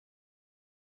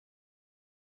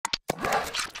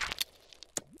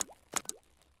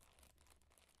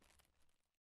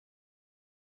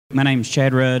My name's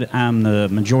Chad Rudd. I'm the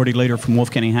majority leader from Wolfe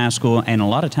County High School, and a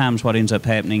lot of times what ends up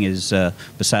happening is,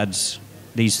 besides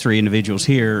these three individuals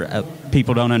here,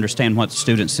 people don't understand what the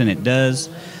Student Senate does.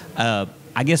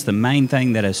 I guess the main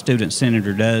thing that a student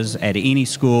senator does at any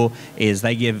school is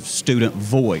they give student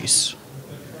voice,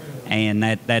 and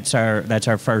that's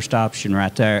our first option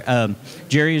right there.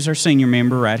 Jerry is our senior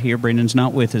member right here. Brendan's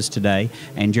not with us today,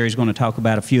 and Jerry's going to talk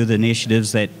about a few of the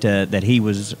initiatives that he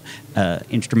was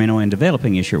instrumental in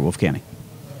developing this year at Wolfe County.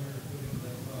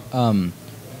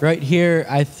 Right here,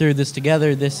 I threw this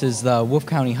together. This is the Wolfe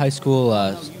County High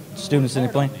School Student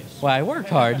Senate plan. Well, I worked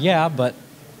hard, yeah, but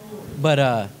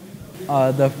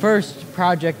the first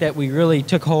project that we really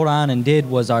took hold on and did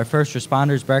was our first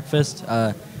responders breakfast.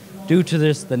 Due to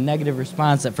the negative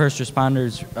response that first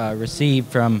responders receive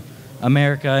from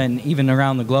America and even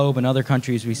around the globe and other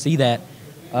countries, we see that.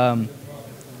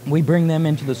 We bring them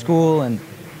into the school, and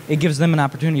it gives them an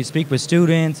opportunity to speak with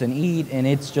students and eat, and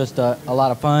it's just a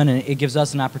lot of fun, and it gives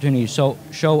us an opportunity to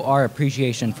show our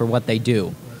appreciation for what they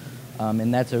do.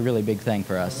 And that's a really big thing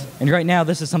for us. And right now,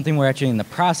 this is something we're actually in the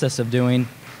process of doing,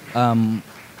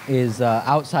 is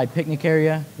outside picnic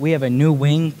area. We have a new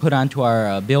wing put onto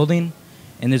our building,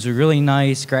 and there's a really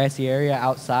nice grassy area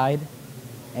outside,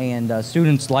 and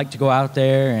students like to go out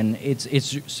there, and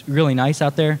it's really nice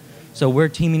out there. So we're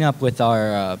teaming up with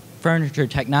our furniture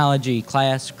technology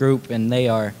class group, and they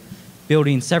are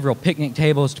building several picnic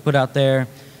tables to put out there,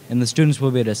 and the students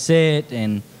will be able to sit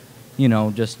and, you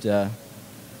know, just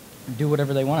do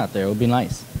whatever they want out there. It would be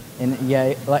nice. And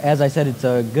yeah, as I said, it's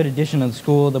a good addition to the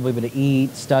school. They'll be able to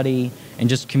eat, study, and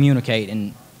just communicate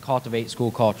and cultivate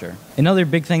school culture. Another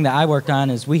big thing that I worked on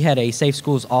is we had a Safe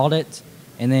Schools audit,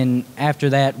 and then after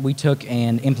that we took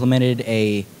and implemented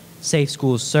a Safe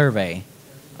Schools survey.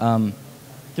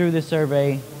 Through this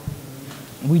survey,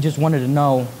 we just wanted to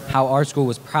know how our school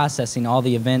was processing all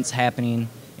the events happening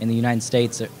in the United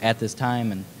States at this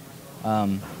time,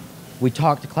 and we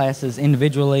talked to classes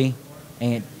individually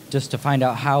and just to find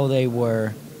out how they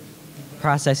were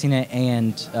processing it,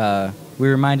 and we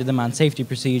reminded them on safety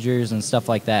procedures and stuff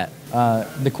like that.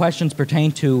 The questions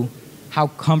pertain to how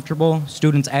comfortable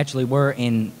students actually were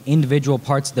in individual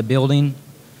parts of the building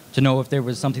to know if there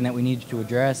was something that we needed to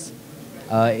address.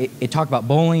 It talked about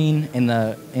bullying and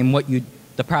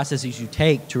the processes you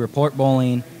take to report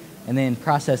bullying, and then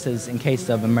processes in case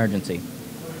of emergency.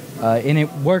 And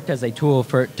it worked as a tool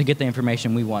to get the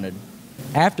information we wanted.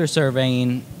 After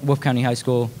surveying Wolfe County High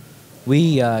School,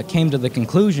 we came to the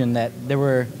conclusion that there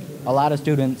were a lot of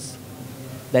students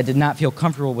that did not feel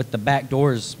comfortable with the back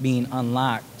doors being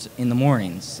unlocked in the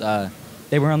mornings.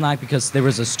 They were unlocked because there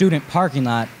was a student parking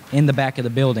lot in the back of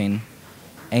the building,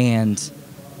 and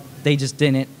they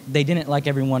didn't like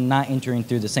everyone not entering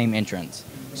through the same entrance.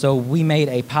 So we made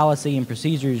a policy and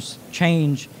procedures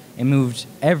change and moved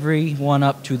everyone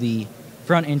up to the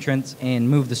front entrance and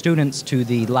moved the students to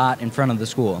the lot in front of the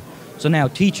school. So now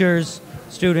teachers,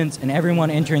 students, and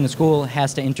everyone entering the school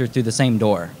has to enter through the same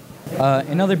door.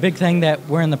 Another big thing that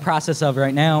we're in the process of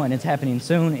right now, and it's happening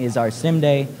soon, is our STEM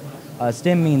Day.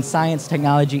 STEM means science,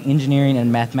 technology, engineering,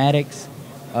 and mathematics.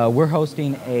 We're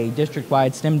hosting a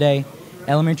district-wide STEM Day.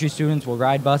 Elementary students will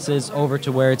ride buses over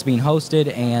to where it's being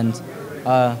hosted, and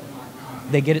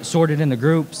they get it sorted into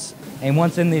groups. And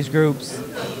once in these groups,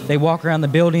 they walk around the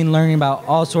building learning about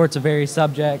all sorts of various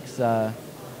subjects. They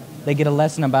could get a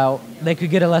lesson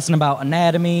about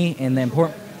anatomy and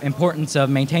the importance of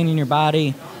maintaining your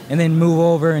body, and then move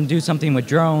over and do something with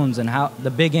drones and how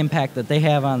the big impact that they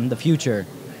have on the future.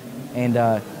 And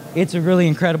it's a really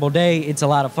incredible day. It's a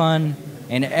lot of fun,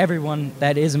 and everyone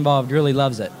that is involved really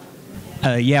loves it.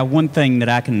 Yeah, one thing that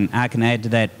I can add to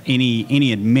that,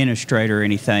 any administrator or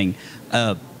anything,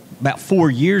 about 4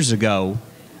 years ago,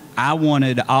 I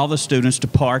wanted all the students to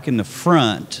park in the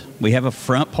front. We have a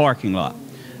front parking lot.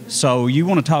 So you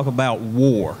want to talk about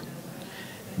war.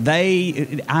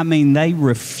 They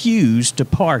refused to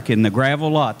park in the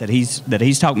gravel lot that he's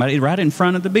talking about, right in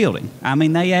front of the building. I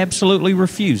mean, they absolutely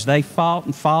refused. They fought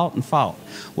and fought and fought.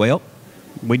 Well,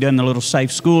 we done the little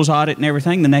Safe Schools audit and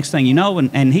everything. The next thing you know,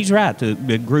 and he's right,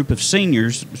 the group of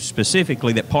seniors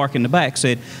specifically that park in the back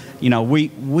said, you know,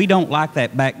 we don't like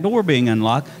that back door being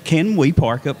unlocked. Can we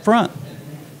park up front?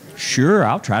 Sure,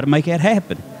 I'll try to make that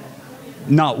happen.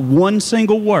 Not one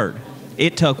single word.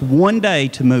 It took one day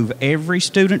to move every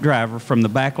student driver from the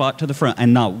back lot to the front,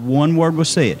 and not one word was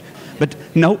said. But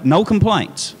no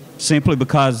complaints, simply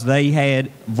because they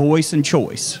had voice and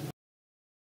choice.